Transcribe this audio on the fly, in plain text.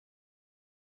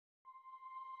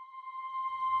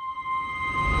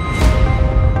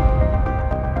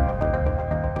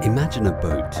Imagine a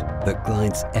boat that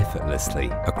glides effortlessly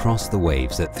across the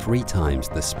waves at 3 times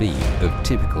the speed of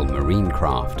typical marine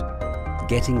craft,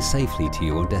 getting safely to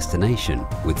your destination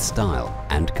with style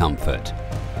and comfort.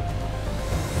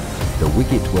 The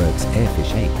Wigetworks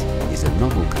AirFish 8 is a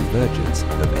novel convergence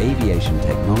of aviation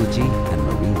technology and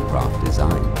marine craft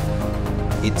design.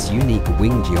 Its unique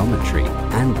wing geometry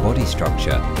and body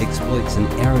structure exploits an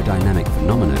aerodynamic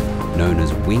phenomenon known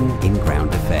as wing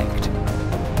in-ground effect.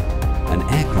 An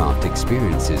aircraft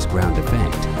experiences ground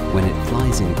effect when it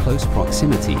flies in close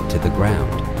proximity to the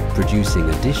ground, producing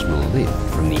additional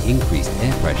lift from the increased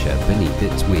air pressure beneath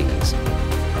its wings.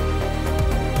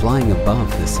 Flying above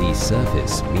the sea's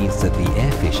surface means that the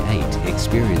AirFish 8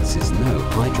 experiences no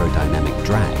hydrodynamic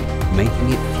drag,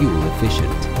 making it fuel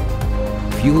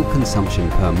efficient. Fuel consumption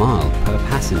per mile per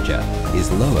passenger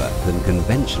is lower than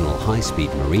conventional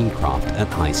high-speed marine craft at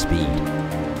high speed.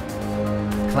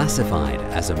 Classified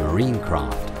as a marine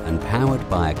craft and powered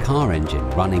by a car engine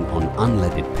running on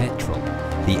unleaded petrol,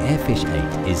 the AirFish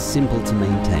 8 is simple to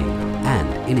maintain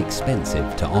and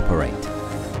inexpensive to operate.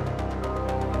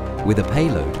 With a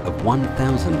payload of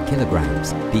 1,000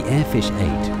 kilograms, the AirFish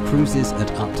 8 cruises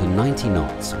at up to 90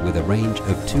 knots with a range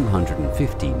of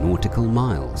 250 nautical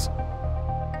miles.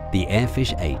 The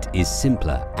AirFish 8 is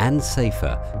simpler and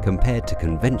safer compared to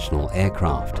conventional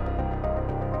aircraft.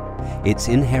 Its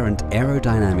inherent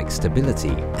aerodynamic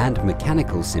stability and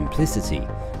mechanical simplicity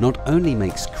not only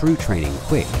makes crew training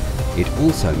quick, it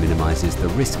also minimizes the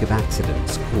risk of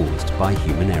accidents caused by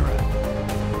human error.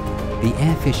 The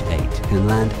AirFish 8 can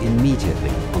land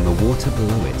immediately on the water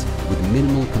below it with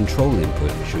minimal control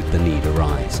input should the need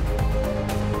arise.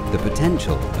 The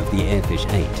potential of the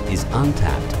AirFish 8 is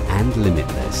untapped and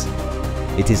limitless.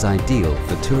 It is ideal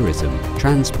for tourism,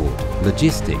 transport,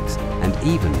 logistics, and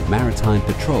even maritime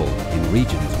patrol in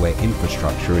regions where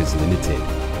infrastructure is limited.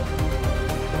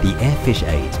 The AirFish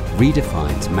 8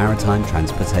 redefines maritime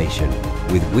transportation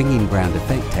with wing-in-ground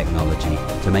effect technology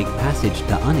to make passage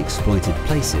to unexploited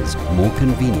places more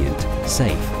convenient,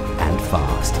 safe, and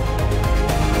fast.